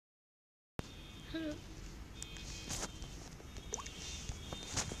Hello,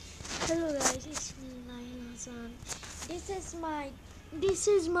 hello guys, it's me Nail Hassan. This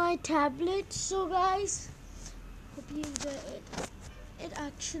is my tablet. So guys, hope you enjoy it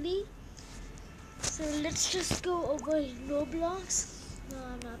actually. So let's just go over Roblox. No,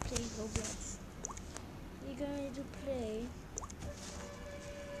 I'm not playing Roblox. We're going to play.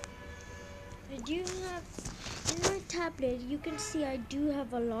 I do have in my tablet. You can see I do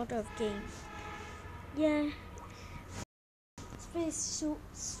have a lot of games. Yeah. Play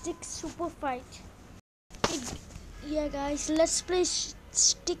Stick Super Fight. Yeah, guys, let's play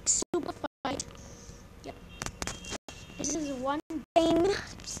Stick Super Fight. Yep. This is one game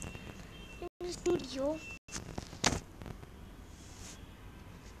in the studio,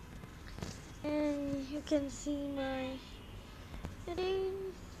 and you can see my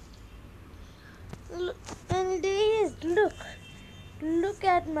and it is look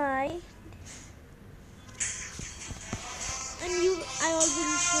at my I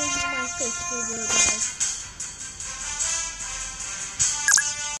already showed you my face video, guys.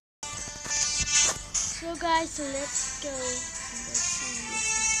 So guys, let's go.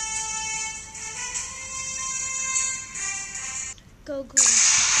 Go green.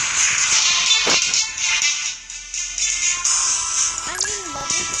 I'm in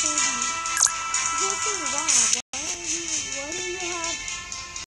level 40. You're thinking, wow, why do you have?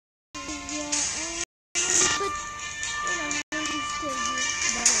 Yeah, but I'm going to tell you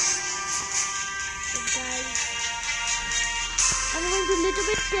about it. So guys, I'm going to little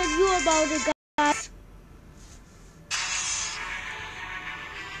bit tell you about it, guys.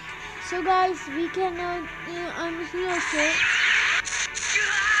 So guys, we can I'm here, so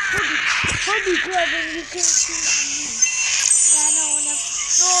for the driving you can see on me. Yeah,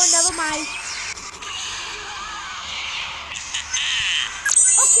 no, never mind.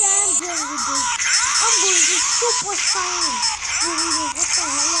 Okay, I'm done with this. I'm going to super fine. What the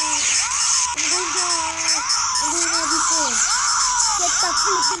hell? I'm going to before. Get the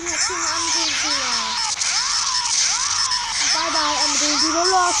flipping thing. I'm going to bye bye. I'm going to the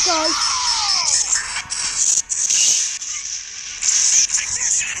lost guys.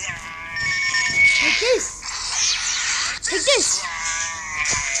 Take this. Take this.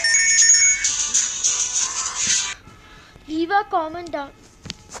 Leave a comment down.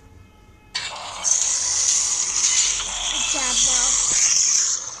 Tab now.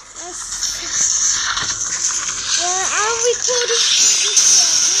 I'm recording this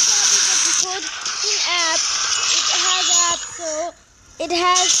app is a recording app. It has app, so it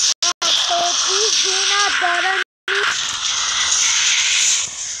has so please do not bother me.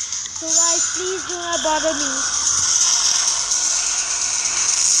 So guys, please do not bother me.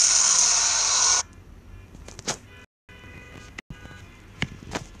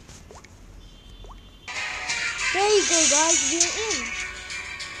 There you go, guys, we're in.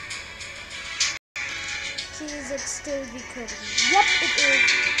 See, is it still recording? Yep, it is.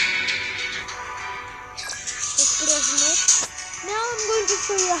 Let's put a note. Now I'm going to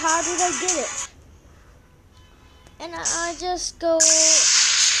show you how did I get it. And I just go over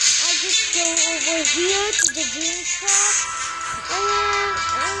here to the game shop, and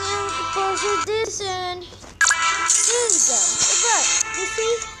then deposit this, and there you go. It's right. You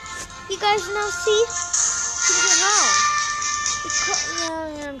see? You guys now see?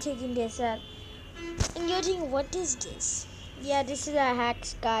 Now I'm taking this out. And you're thinking, what is this? Yeah, this is a hack,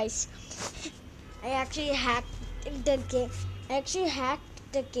 guys. I actually hacked the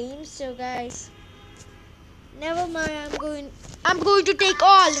game. So guys, never mind. I'm going to take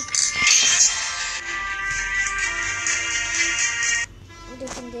all. I'm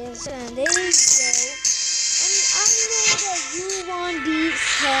taking this, and there you go. And I know that you want these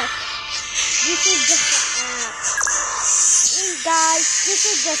hacks. This is just an app. And guys, this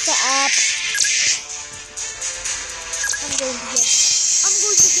is just an app. I'm going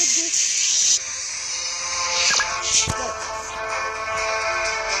to get this.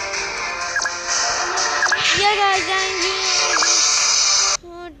 Yeah guys, I'm here.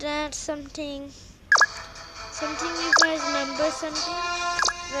 Oh, that's something you guys remember something?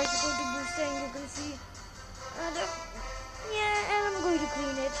 Let's go to booster and you can see. Yeah, and I'm going to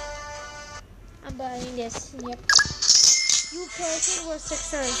clean it. I'm buying this. Yep. You person was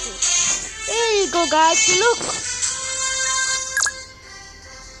successful. There you go, guys. Look.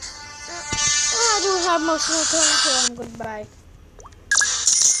 I don't have much more time, so I'm goodbye.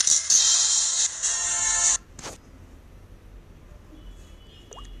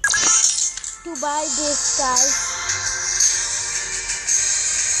 To buy this, guys.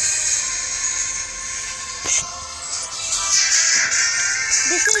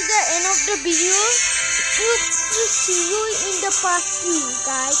 This is was the end of the video. We'll see you in the part 2,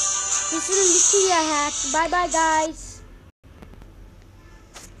 guys. This is Little Hack. Bye bye, guys.